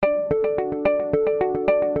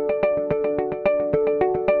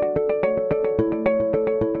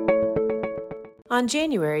On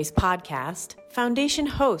January's podcast, Foundation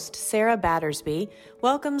host Sarah Battersby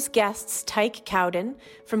welcomes guests Tyke Cowden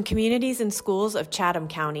from Communities and Schools of Chatham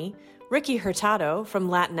County, Ricky Hurtado from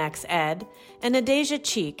Latinx Ed, and Adasia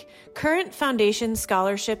Cheek, current Foundation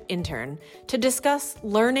Scholarship Intern, to discuss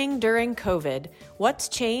learning during COVID, what's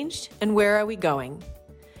changed, and where are we going.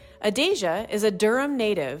 Adasia is a Durham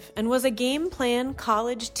native and was a Game Plan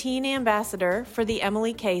College Teen Ambassador for the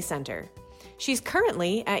Emily Kay Center. She's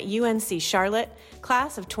currently at UNC Charlotte,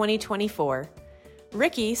 class of 2024.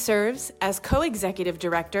 Ricky serves as co-executive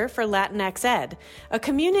director for Latinx Ed, a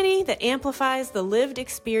community that amplifies the lived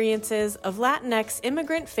experiences of Latinx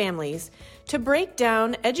immigrant families to break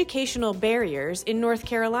down educational barriers in North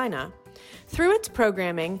Carolina. Through its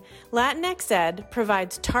programming, Latinx Ed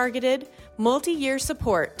provides targeted, multi-year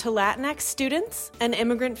support to Latinx students and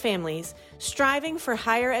immigrant families striving for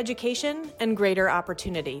higher education and greater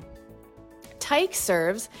opportunity. Tyke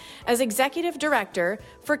serves as Executive Director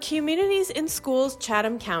for Communities in Schools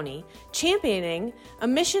Chatham County, championing a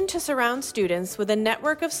mission to surround students with a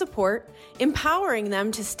network of support, empowering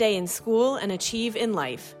them to stay in school and achieve in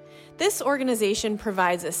life. This organization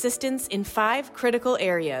provides assistance in 5 critical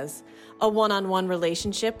areas: a one-on-one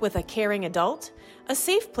relationship with a caring adult, a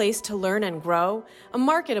safe place to learn and grow, a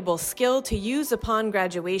marketable skill to use upon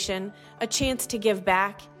graduation, a chance to give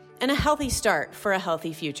back, and a healthy start for a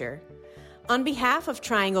healthy future. On behalf of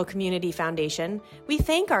Triangle Community Foundation, we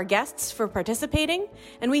thank our guests for participating,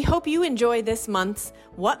 and we hope you enjoy this month's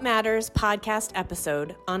What Matters podcast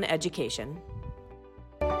episode on education.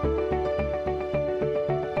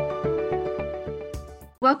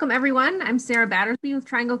 Welcome, everyone. I'm Sarah Battersby with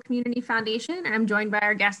Triangle Community Foundation, and I'm joined by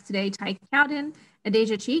our guests today, Tyke Cowden,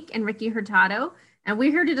 Adasia Cheek, and Ricky Hurtado. And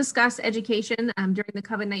we're here to discuss education during the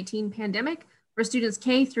COVID-19 pandemic for students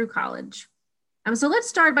K through college. So let's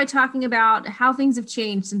start by talking about how things have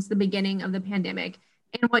changed since the beginning of the pandemic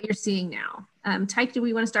and what you're seeing now. Tyke, do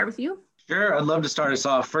we want to start with you? Sure, I'd love to start us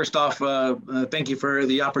off. First off, thank you for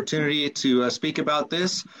the opportunity to speak about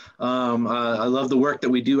this. I love the work that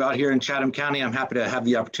we do out here in Chatham County. I'm happy to have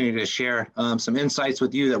the opportunity to share some insights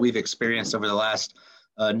with you that we've experienced over the last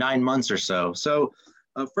 9 months or so. So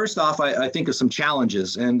first off, I think of some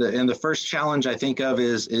challenges. And the first challenge I think of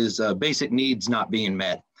is basic needs not being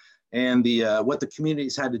met. And what the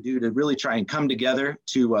communities had to do to really try and come together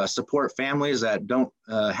to support families that don't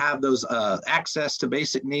have those access to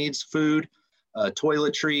basic needs, food,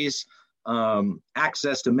 toiletries,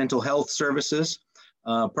 access to mental health services.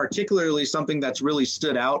 Particularly something that's really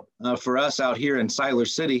stood out for us out here in Siler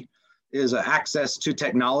City is access to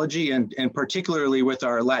technology, and particularly with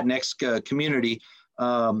our Latinx community,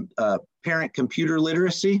 parent computer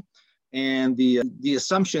literacy, and the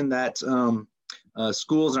assumption that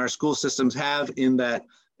schools and our school systems have in that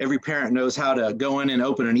every parent knows how to go in and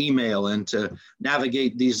open an email and to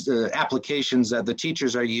navigate these applications that the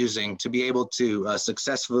teachers are using to be able to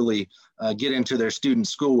successfully get into their students'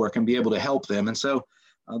 schoolwork and be able to help them. And so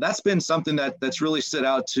that's been something that's really stood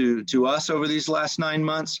out to us over these last 9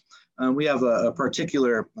 months. We have a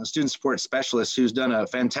particular student support specialist who's done a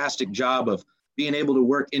fantastic job of being able to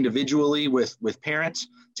work individually with parents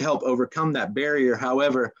to help overcome that barrier.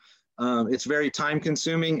 However, it's very time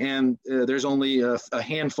consuming, and there's only a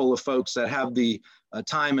handful of folks that have the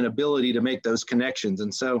time and ability to make those connections.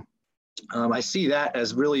 And so I see that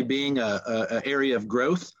as really being a area of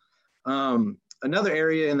growth. Another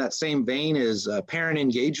area in that same vein is parent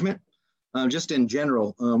engagement. Just in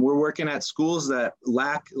general, we're working at schools that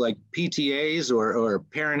lack like PTAs or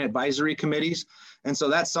parent advisory committees. And so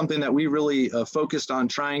that's something that we really focused on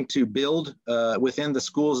trying to build within the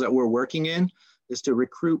schools that we're working in, is to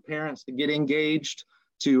recruit parents to get engaged,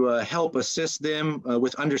 to help assist them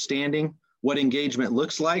with understanding what engagement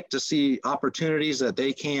looks like, to see opportunities that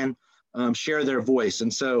they can share their voice.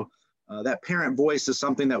 And so that parent voice is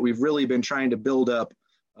something that we've really been trying to build up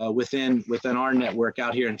within our network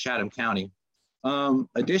out here in Chatham County.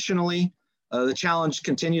 Additionally, the challenge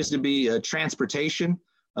continues to be transportation.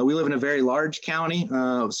 We live in a very large county,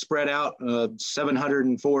 spread out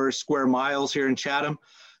 704 square miles here in Chatham.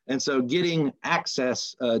 And so getting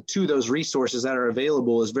access to those resources that are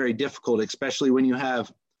available is very difficult, especially when you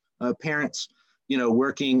have parents,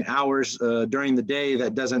 working hours during the day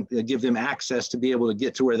that doesn't give them access to be able to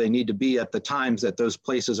get to where they need to be at the times that those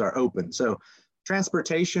places are open. So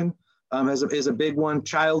transportation is a big one.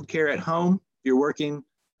 Childcare at home. If you're working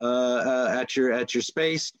at your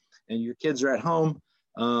space and your kids are at home,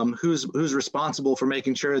 who's responsible for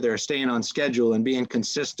making sure they're staying on schedule and being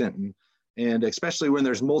consistent, and especially when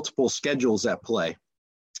there's multiple schedules at play.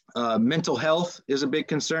 Mental health is a big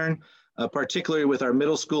concern, particularly with our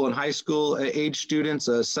middle school and high school age students.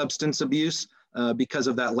 Substance abuse because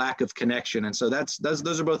of that lack of connection. And so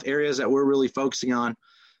those are both areas that we're really focusing on.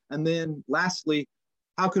 And then lastly,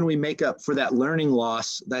 how can we make up for that learning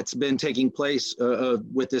loss that's been taking place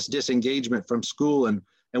with this disengagement from school, and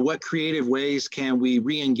what creative ways can we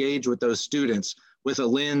re-engage with those students with a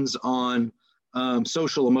lens on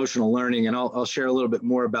social emotional learning? And I'll share a little bit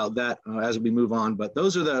more about that as we move on. But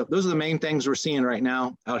those are the main things we're seeing right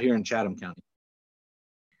now out here in Chatham County.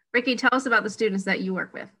 Ricky, tell us about the students that you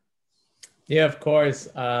work with. Yeah, of course.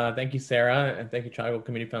 Thank you, Sarah, and thank you, Triangle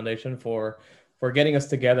Community Foundation, for getting us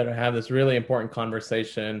together to have this really important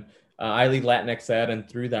conversation. I lead Latinx Ed, and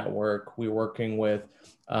through that work, we're working with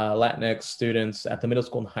Latinx students at the middle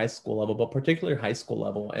school and high school level, but particularly high school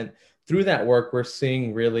level. And through that work, we're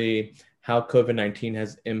seeing really how COVID-19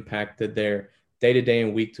 has impacted their day-to-day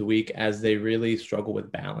and week-to-week as they really struggle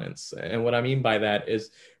with balance. And what I mean by that is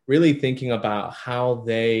really thinking about how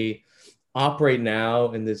they operate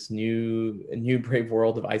now in this new brave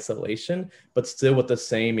world of isolation, but still with the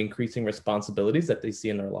same increasing responsibilities that they see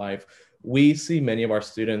in their life. We see many of our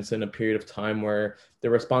students in a period of time where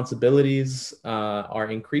their responsibilities are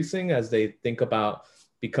increasing as they think about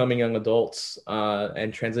becoming young adults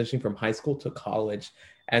and transitioning from high school to college.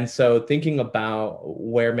 And so thinking about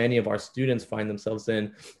where many of our students find themselves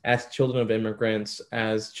in as children of immigrants,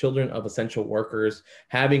 as children of essential workers,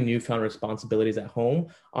 having newfound responsibilities at home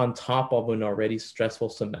on top of an already stressful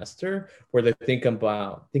semester, where they're thinking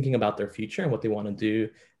about their future and what they want to do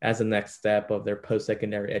as the next step of their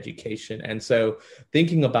post-secondary education. And so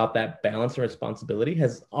thinking about that balance and responsibility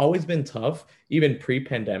has always been tough, even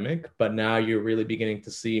pre-pandemic, but now you're really beginning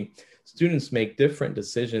to see students make different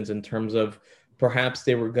decisions in terms of perhaps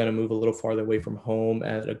they were going to move a little farther away from home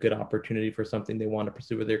as a good opportunity for something they want to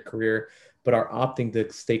pursue with their career, but are opting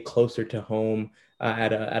to stay closer to home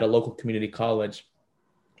at a local community college.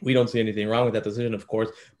 We don't see anything wrong with that decision, of course,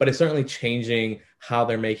 but it's certainly changing how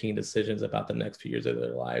they're making decisions about the next few years of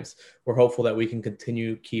their lives. We're hopeful that we can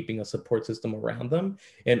continue keeping a support system around them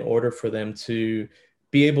in order for them to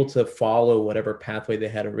be able to follow whatever pathway they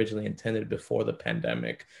had originally intended before the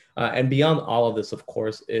pandemic. And beyond all of this, of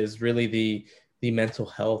course, is really the mental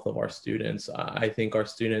health of our students. I think our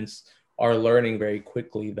students are learning very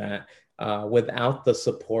quickly that without the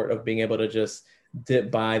support of being able to just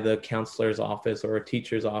dip by the counselor's office or a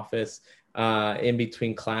teacher's office in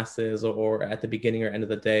between classes or at the beginning or end of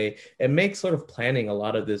the day, it makes sort of planning a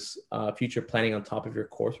lot of this future planning on top of your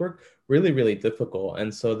coursework really, really difficult.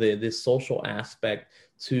 And so this social aspect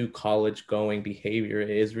to college going behavior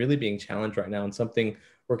is really being challenged right now, and something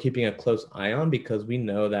we're keeping a close eye on, because we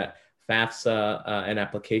know that FAFSA and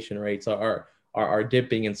application rates are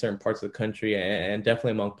dipping in certain parts of the country and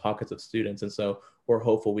definitely among pockets of students. And so we're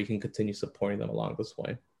hopeful we can continue supporting them along this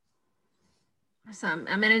way. Awesome.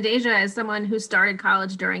 And Adeja, as someone who started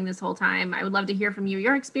college during this whole time, I would love to hear from you,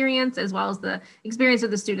 your experience, as well as the experience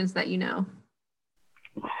of the students that you know.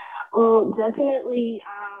 Well, definitely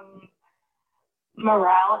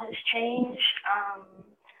morale has changed.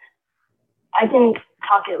 I can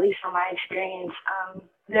talk at least from my experience.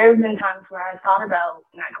 There have been times where I thought about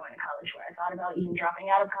not going to college, where I thought about even dropping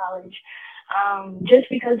out of college, just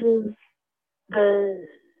because of the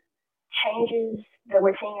changes that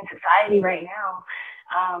we're seeing in society right now.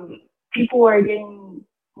 People are getting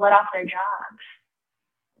let off their jobs.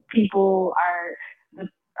 People are, the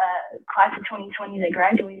class of 2020 that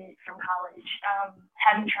graduated from college,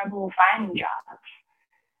 having trouble finding jobs.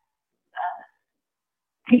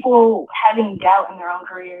 People having doubt in their own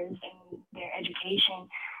careers and their education.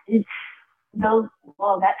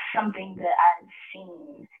 That's something that I've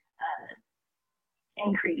seen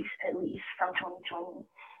increase, at least from 2020.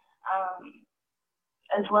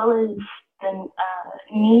 As well as the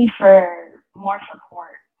need for more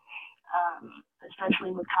support,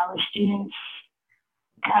 especially with college students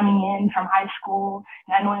coming in from high school,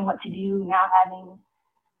 not knowing what to do, now having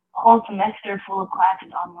a whole semester full of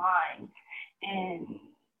classes online, and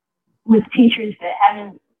with teachers that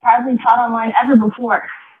haven't probably taught online ever before.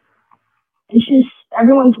 It's just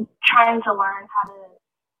everyone's trying to learn how to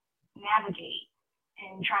navigate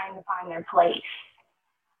and trying to find their place.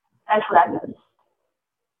 That's what I've noticed.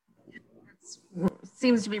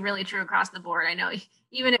 Seems to be really true across the board. I know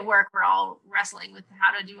even at work, we're all wrestling with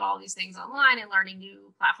how to do all these things online and learning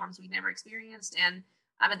new platforms we've never experienced. And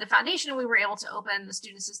at the foundation, we were able to open the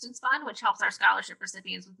Student Assistance Fund, which helps our scholarship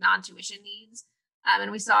recipients with non-tuition needs.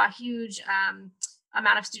 And we saw a huge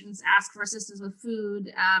amount of students ask for assistance with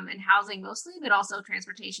food and housing mostly, but also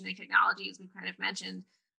transportation and technology, as we've kind of mentioned.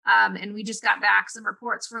 And we just got back some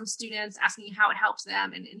reports from students asking how it helps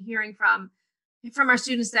them, and hearing from our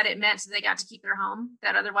students that it meant they got to keep their home,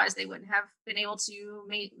 that otherwise they wouldn't have been able to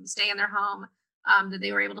stay in their home. that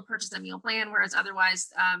they were able to purchase a meal plan, whereas otherwise,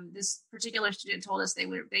 this particular student told us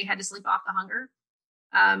they had to sleep off the hunger.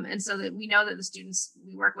 And so that we know that the students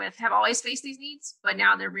we work with have always faced these needs, but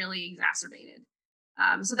now they're really exacerbated.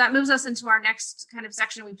 So that moves us into our next kind of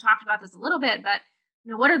section. We've talked about this a little bit, but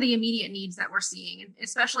what are the immediate needs that we're seeing, and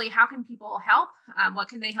especially how can people help? What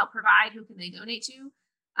can they help provide? Who can they donate to?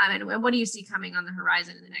 And what do you see coming on the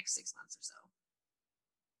horizon in the next 6 months or so?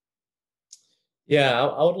 Yeah,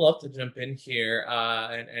 I would love to jump in here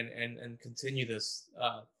and continue this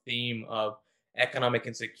theme of economic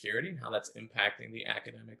insecurity and how that's impacting the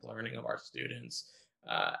academic learning of our students.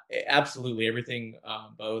 Absolutely, everything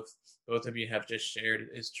both of you have just shared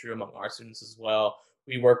is true among our students as well.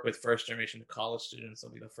 We work with first generation college students.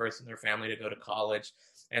 They'll be the first in their family to go to college.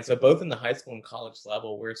 And so both in the high school and college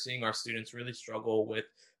level, we're seeing our students really struggle with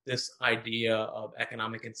this idea of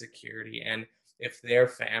economic insecurity. And if their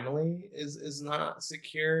family is not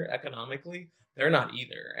secure economically, they're not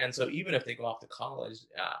either. And so even if they go off to college,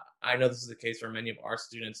 I know this is the case for many of our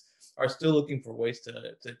students, are still looking for ways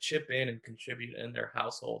to chip in and contribute in their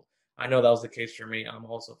household. I know that was the case for me. I'm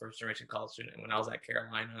also a first generation college student. And when I was at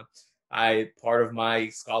Carolina, part of my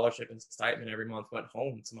scholarship and stipend every month went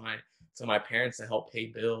home to my parents to help pay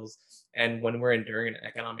bills. And when we're enduring an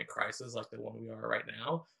economic crisis like the one we are right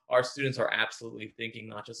now, our students are absolutely thinking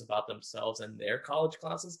not just about themselves and their college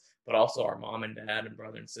classes, but also our mom and dad and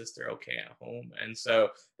brother and sister okay at home. And so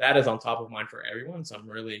that is on top of mind for everyone. So I'm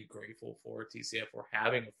really grateful for TCF for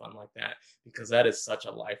having a fund like that, because that is such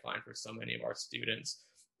a lifeline for so many of our students.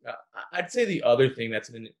 I'd say the other thing that's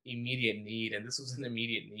an immediate need, and this was an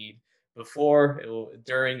immediate need before,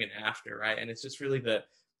 during, and after, right? And it's just really the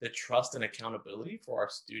trust and accountability for our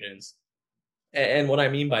students. And what I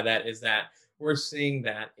mean by that is that we're seeing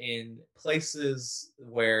that in places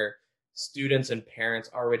where students and parents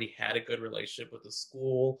already had a good relationship with the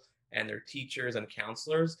school and their teachers and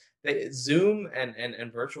counselors, Zoom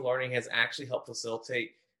and virtual learning has actually helped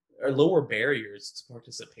facilitate or lower barriers to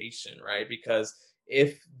participation, right? Because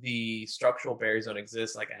if the structural barriers don't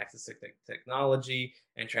exist, like access to technology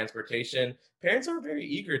and transportation, parents are very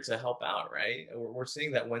eager to help out, right? We're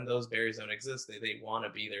seeing that when those barriers don't exist, they want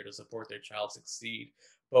to be there to support their child succeed.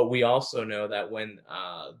 But we also know that when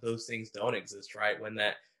those things don't exist, right, when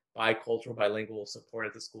that bicultural, bilingual support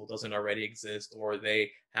at the school doesn't already exist, or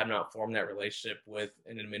they have not formed that relationship with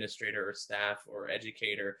an administrator or staff or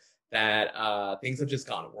educator, that things have just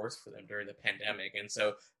gotten worse for them during the pandemic. And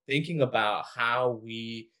so thinking about how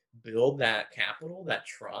we build that capital, that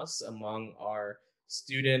trust among our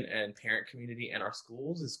student and parent community and our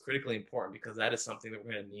schools is critically important, because that is something that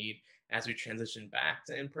we're going to need as we transition back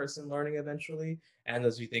to in-person learning eventually, and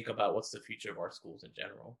as we think about what's the future of our schools in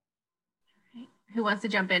general. Who wants to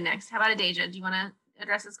jump in next? How about Adasia? Do you want to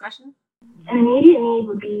address this question? An immediate need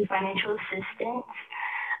would be financial assistance.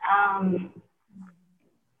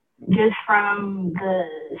 Just from the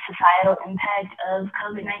societal impact of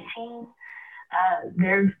COVID-19,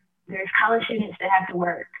 there's college students that have to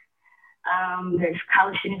work. There's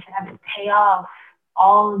college students that have to pay off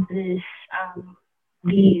all of these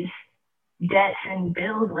debts and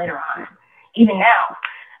bills later on, even now.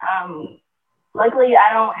 Luckily,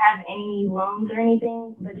 I don't have any loans or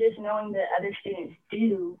anything, but just knowing that other students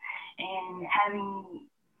do, and having,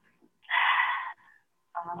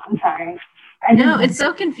 I'm sorry. No, it's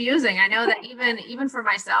so confusing. I know that even for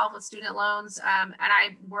myself with student loans, and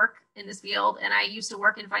I work in this field, and I used to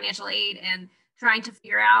work in financial aid, and trying to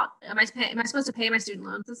figure out, am I supposed to pay my student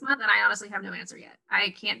loans this month? And I honestly have no answer yet. I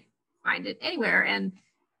can't find it anywhere. And,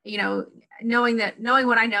 knowing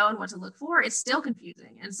what I know and what to look for, it's still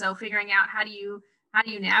confusing. And so figuring out how do you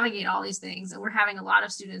navigate all these things? And we're having a lot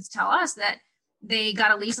of students tell us that they got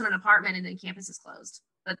a lease on an apartment and then campus is closed,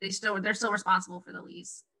 but they're still responsible for the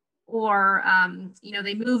lease. Or,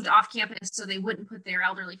 they moved off campus so they wouldn't put their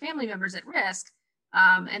elderly family members at risk.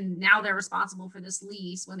 And now they're responsible for this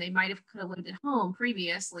lease when they could have lived at home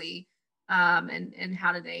previously. And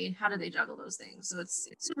how do they juggle those things? So it's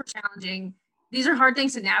super challenging. These are hard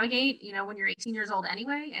things to navigate, when you're 18 years old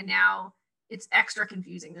anyway, and now it's extra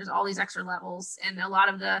confusing. There's all these extra levels, and a lot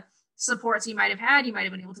of the supports you might have had, you might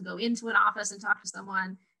have been able to go into an office and talk to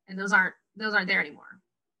someone, and those aren't there anymore.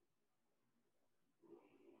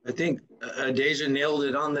 I think Adasia nailed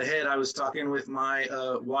it on the head. I was talking with my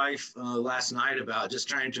wife last night about just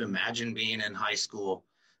trying to imagine being in high school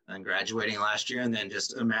and graduating last year, and then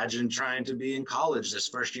just imagine trying to be in college this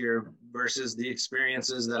first year versus the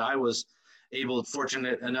experiences that I was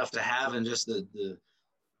fortunate enough to have, and just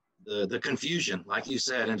the confusion, like you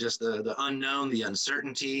said, and just the unknown, the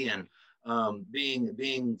uncertainty, and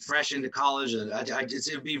being fresh into college, and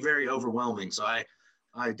it would be very overwhelming. So I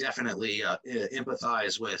I definitely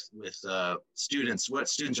empathize with students, what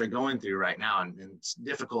students are going through right now, and it's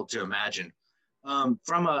difficult to imagine.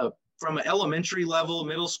 From an elementary level,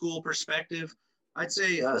 middle school perspective, I'd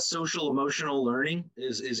say social emotional learning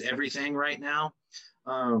is everything right now.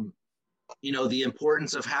 The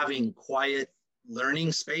importance of having quiet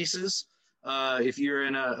learning spaces. If you're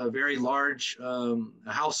in a very large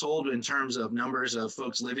household in terms of numbers of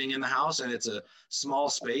folks living in the house and it's a small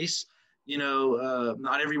space,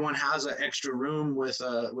 not everyone has an extra room with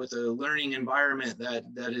a learning environment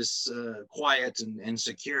that is quiet and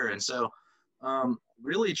secure. And so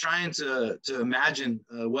really trying to imagine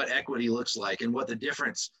what equity looks like and what the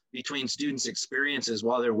difference between students' experiences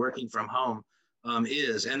while they're working from home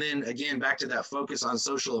is. And then again, back to that focus on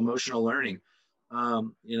social emotional learning.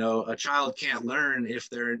 A child can't learn if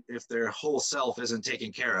their whole self isn't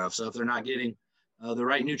taken care of. So if they're not getting the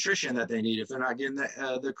right nutrition that they need, if they're not getting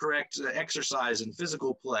the correct exercise and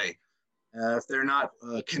physical play, if they're not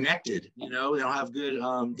connected, they don't have good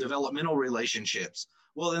developmental relationships,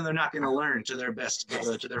 well, then they're not going to learn to their best,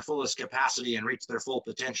 to their fullest capacity and reach their full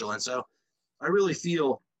potential. And so I really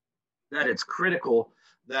feel that it's critical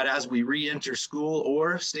that as we re-enter school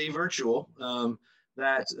or stay virtual,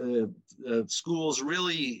 that schools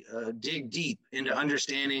really dig deep into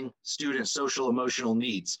understanding students' social emotional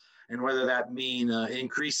needs, and whether that mean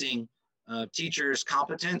increasing teachers'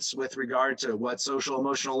 competence with regard to what social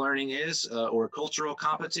emotional learning is, or cultural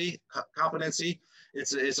competency.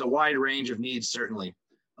 It's a wide range of needs, certainly.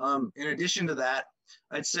 In addition to that,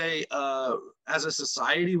 I'd say as a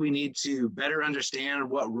society, we need to better understand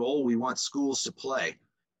what role we want schools to play.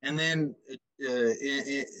 And then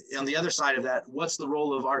on the other side of that, what's the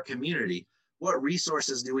role of our community? What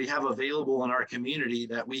resources do we have available in our community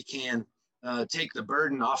that we can take the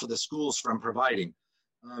burden off of the schools from providing?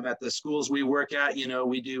 At the schools we work at,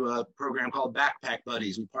 we do a program called Backpack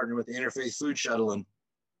Buddies. We partner with the Interfaith Food Shuttle, and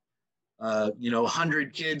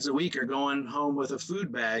 100 kids a week are going home with a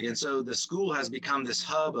food bag. And so the school has become this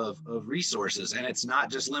hub of resources, and it's not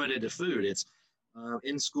just limited to food. It's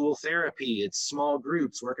in-school therapy, it's small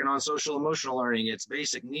groups working on social emotional learning, it's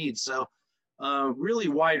basic needs. So really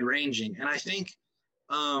wide ranging. And I think,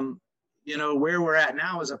 where we're at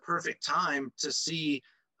now is a perfect time to see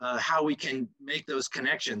how we can make those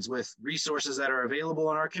connections with resources that are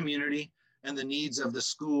available in our community and the needs of the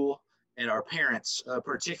school and our parents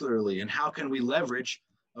particularly, and how can we leverage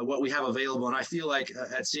what we have available. And I feel like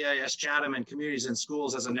at CIS Chatham and Communities in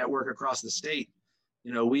Schools as a network across the state,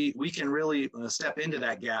 we can really step into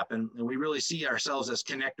that gap, and we really see ourselves as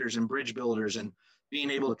connectors and bridge builders, and being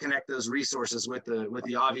able to connect those resources with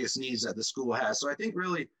the obvious needs that the school has. So I think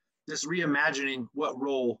really just reimagining what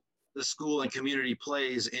role the school and community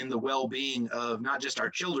plays in the well-being of not just our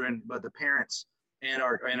children, but the parents and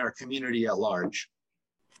our community at large.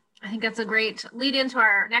 I think that's a great lead into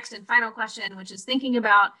our next and final question, which is thinking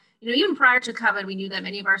about, even prior to COVID, we knew that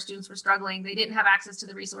many of our students were struggling. They didn't have access to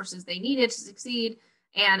the resources they needed to succeed.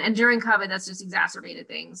 And during COVID, that's just exacerbated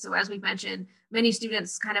things. So as we've mentioned, many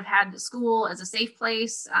students kind of had school as a safe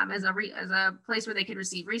place, as a place where they could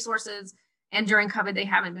receive resources. And during COVID, they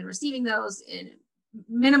haven't been receiving those. And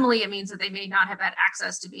minimally, it means that they may not have had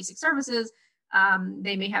access to basic services.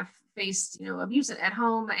 They may have faced, abuse at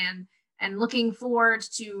home, and looking forward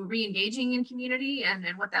to re-engaging in community and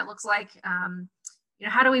what that looks like.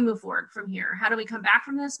 How do we move forward from here? How do we come back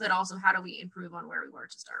from this? But also, how do we improve on where we were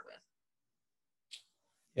to start with?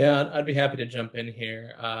 Yeah, I'd be happy to jump in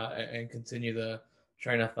here and continue the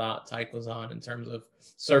train of thought Tyke was on in terms of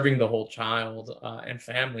serving the whole child and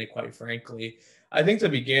family, quite frankly. I think to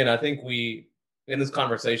begin, we, in this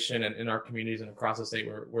conversation and in our communities and across the state,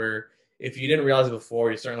 where if you didn't realize it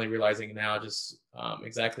before, you're certainly realizing now just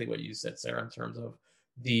exactly what you said, Sarah, in terms of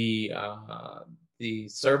the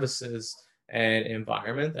services and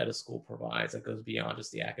environment that a school provides that goes beyond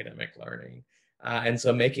just the academic learning. And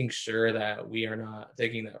so making sure that we are not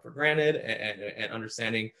taking that for granted and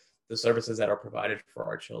understanding the services that are provided for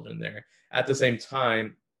our children there. At the same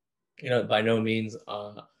time, by no means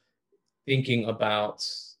thinking about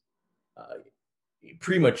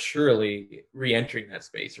prematurely re-entering that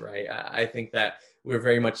space, right? I think that we're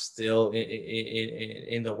very much still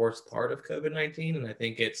in the worst part of COVID-19. And I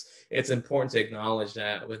think it's important to acknowledge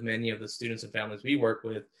that with many of the students and families we work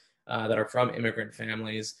with that are from immigrant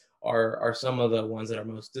families, are some of the ones that are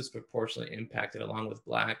most disproportionately impacted, along with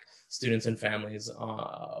Black students and families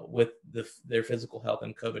with their physical health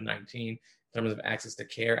and COVID-19 in terms of access to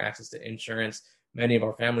care, access to insurance. Many of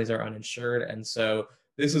our families are uninsured. And so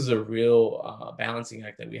this is a real balancing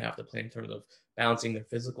act that we have to play in terms of balancing their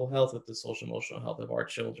physical health with the social emotional health of our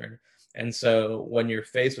children. And so when you're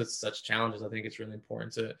faced with such challenges, I think it's really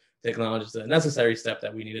important to acknowledge the necessary step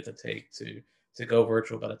that we needed to take to go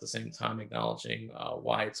virtual, but at the same time acknowledging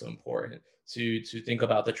why it's so important to think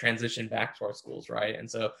about the transition back to our schools, right? And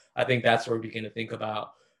so I think that's where we begin to think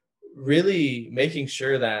about really making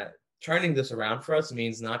sure that turning this around for us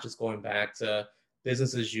means not just going back to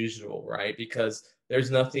business as usual, right? Because there's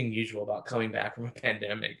nothing usual about coming back from a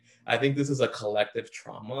pandemic. I think this is a collective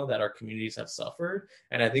trauma that our communities have suffered,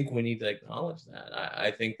 and I think we need to acknowledge that. I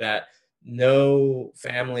think that no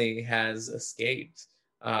family has escaped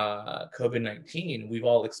COVID-19. We've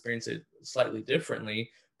all experienced it slightly differently,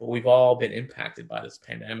 but we've all been impacted by this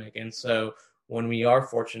pandemic. And so when we are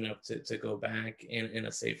fortunate to go back in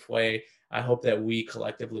a safe way, I hope that we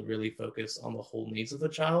collectively really focus on the whole needs of the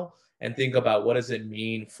child and think about what does it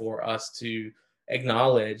mean for us to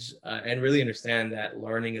acknowledge and really understand that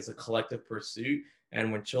learning is a collective pursuit.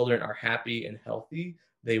 And when children are happy and healthy,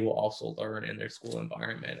 they will also learn in their school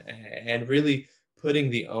environment, and really putting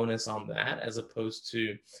the onus on that as opposed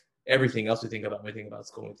to everything else we think about. When we think about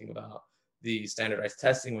school, we think about the standardized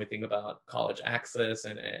testing, we think about college access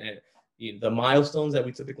and the milestones that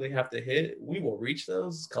we typically have to hit. We will reach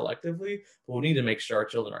those collectively, but we need to make sure our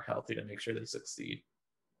children are healthy to make sure they succeed.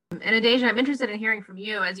 And Adasia, I'm interested in hearing from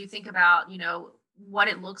you as you think about, what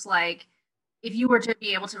it looks like if you were to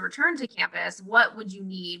be able to return to campus. What would you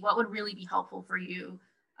need? What would really be helpful for you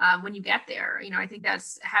when you get there? I think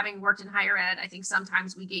that's, having worked in higher ed, I think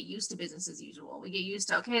sometimes we get used to business as usual. We get used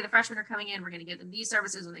to, okay, the freshmen are coming in, we're going to give them these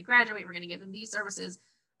services. When they graduate, we're going to give them these services.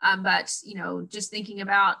 But just thinking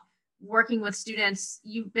about working with students,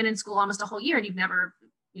 you've been in school almost a whole year and you've never,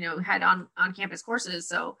 had on-campus courses.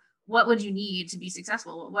 So what would you need to be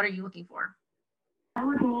successful? What are you looking for? I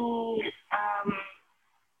would need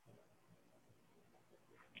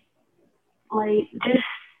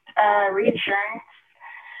reassurance,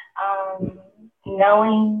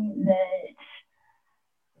 knowing that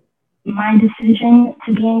my decision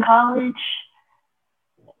to be in college,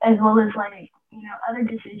 as well as other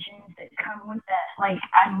decisions that come with that.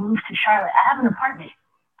 I moved to Charlotte. I have an apartment.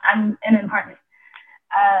 I'm in an apartment,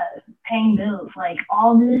 paying bills.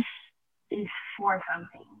 All this is for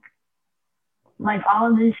something.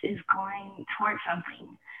 All of this is going towards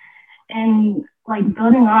something. And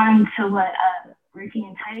building on to what Ricky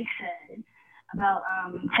and Tyke said about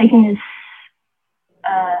taking this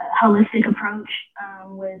holistic approach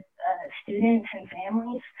with students and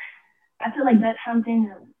families, I feel like that's something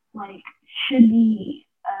that should be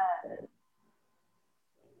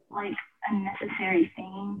a necessary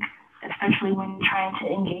thing, especially when trying to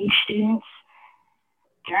engage students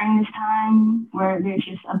during this time where there's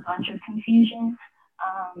just a bunch of confusion.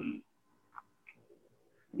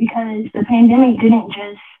 Because the pandemic didn't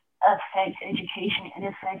just affect education, it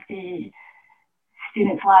affected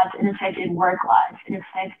students' lives, it affected work lives, it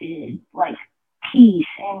affected peace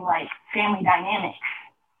and family dynamics.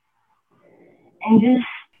 And just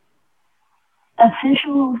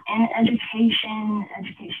officials in education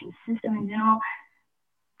system in general,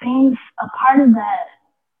 things, a part of that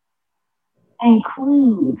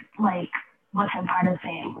include what's a part of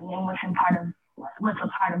family and what's a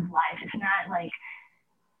part of life.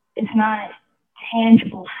 It's not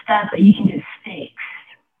tangible stuff that you can just fix.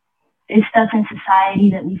 It's stuff in society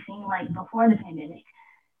that we've seen before the pandemic,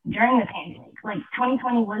 during the pandemic.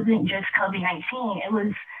 2020 wasn't just COVID-19. It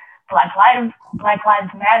was Black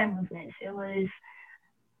Lives Matter movements. It was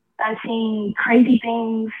seeing crazy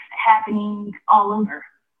things happening all over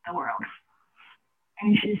the world.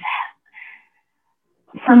 And it's just,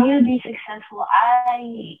 for me to be successful,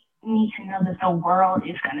 I need to know that the world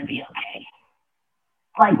is going to be okay.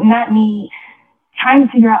 Not me trying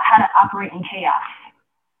to figure out how to operate in chaos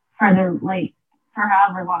for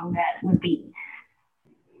however long that would be.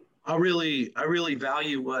 I really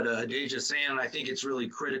value what Adaja's saying, and I think it's really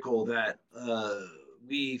critical that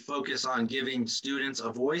we focus on giving students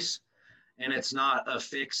a voice, and it's not a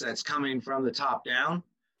fix that's coming from the top down,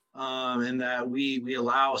 and that we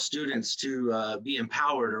allow students to be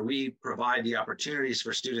empowered, or we provide the opportunities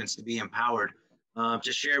for students to be empowered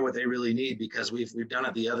to share what they really need, because we've done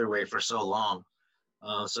it the other way for so long.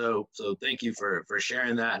 So thank you for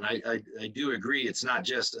sharing that. And I do agree, it's not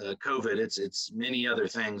just COVID, it's many other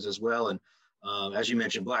things as well. And as you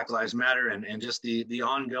mentioned, Black Lives Matter and just the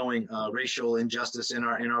ongoing racial injustice in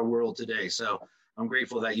our world today. So I'm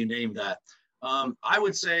grateful that you named that. I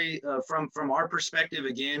would say from our perspective,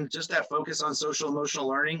 again, just that focus on social emotional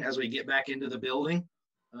learning as we get back into the building.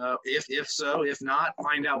 If not,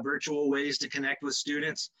 find out virtual ways to connect with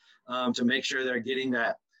students. to make sure they're getting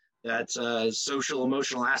that social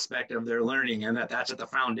emotional aspect of their learning, and that's at the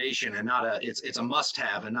foundation, and not it's a must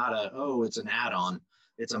have, and not it's an add-on.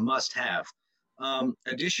 It's a must have.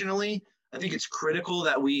 Additionally, I think it's critical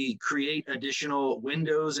that we create additional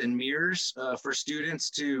windows and mirrors for students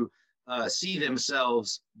to see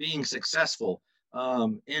themselves being successful,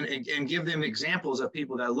 and give them examples of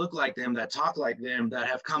people that look like them, that talk like them, that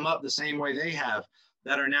have come up the same way they have,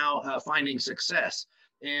 that are now finding success.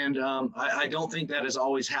 And I don't think that is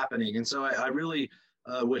always happening. And so I really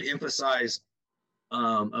would emphasize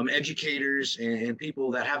educators and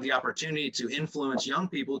people that have the opportunity to influence young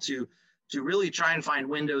people to really try and find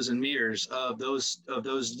windows and mirrors of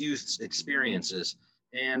those youth's experiences,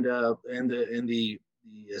 and the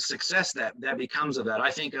success that becomes of that.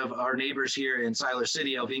 I think of our neighbors here in Siler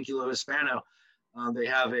City, El Vínculo Hispano. They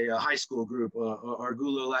have a high school group,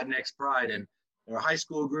 Orgullo Latinx Pride, and their high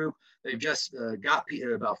school group, they've just got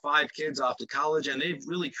about 5 kids off to college, and they've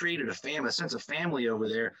really created a sense of family over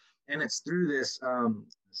there. And it's through this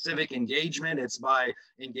civic engagement. It's by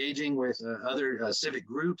engaging with other civic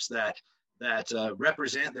groups that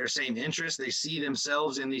represent their same interests. They see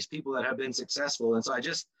themselves in these people that have been successful. And so I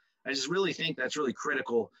just really think that's really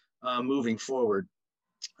critical moving forward.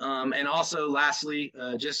 And also, lastly,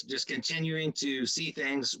 just continuing to see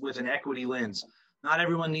things with an equity lens. Not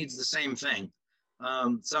everyone needs the same thing.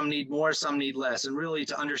 Some need more, some need less, and really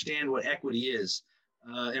to understand what equity is,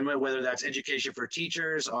 and whether that's education for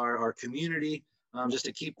teachers, our community, just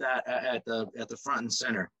to keep that at the front and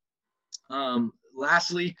center.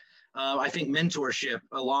 Lastly, I think mentorship,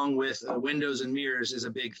 along with windows and mirrors, is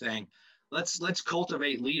a big thing. Let's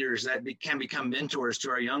cultivate leaders that can become mentors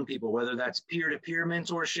to our young people, whether that's peer-to-peer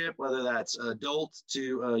mentorship, whether that's adult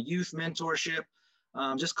to youth mentorship.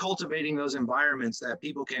 Just cultivating those environments that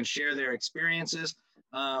people can share their experiences,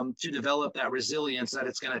 to develop that resilience that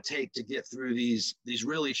it's going to take to get through these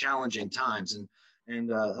really challenging times. And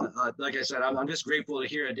like I said, I'm just grateful to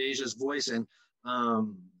hear Adeja's voice, and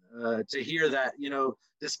to hear that,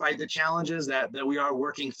 despite the challenges that we are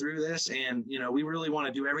working through this, and we really want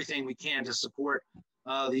to do everything we can to support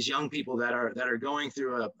these young people that are going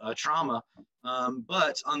through a trauma.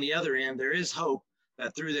 But on the other end, there is hope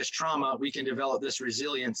that through this trauma, we can develop this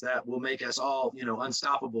resilience that will make us all,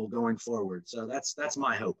 unstoppable going forward. So that's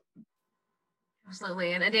my hope.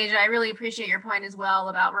 Absolutely. And Adeja, I really appreciate your point as well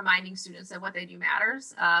about reminding students that what they do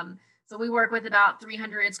matters. So we work with about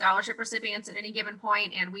 300 scholarship recipients at any given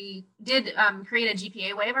point, and we did create a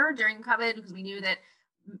GPA waiver during COVID because we knew that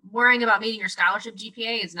worrying about meeting your scholarship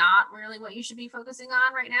GPA is not really what you should be focusing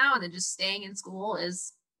on right now, and then just staying in school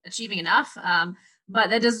is achieving enough. But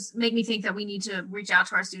that does make me think that we need to reach out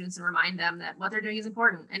to our students and remind them that what they're doing is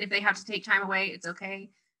important. And if they have to take time away, it's okay.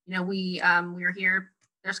 We are here.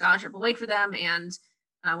 Their scholarship will wait for them, and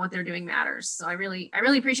what they're doing matters. So I really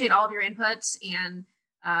appreciate all of your input, and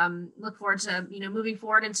look forward to moving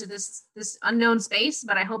forward into this unknown space.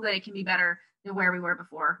 But I hope that it can be better than where we were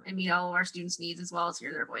before, and meet all of our students' needs as well as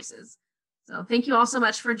hear their voices. So thank you all so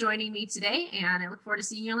much for joining me today, and I look forward to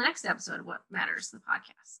seeing you on the next episode of What Matters, the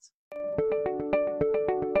podcast.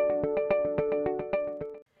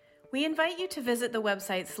 We invite you to visit the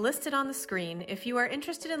websites listed on the screen if you are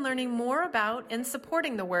interested in learning more about and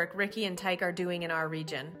supporting the work Ricky and Tyke are doing in our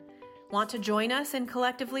region. Want to join us in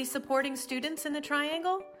collectively supporting students in the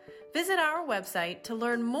Triangle? Visit our website to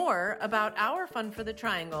learn more about our Fund for the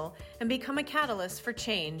Triangle and become a catalyst for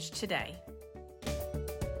change today.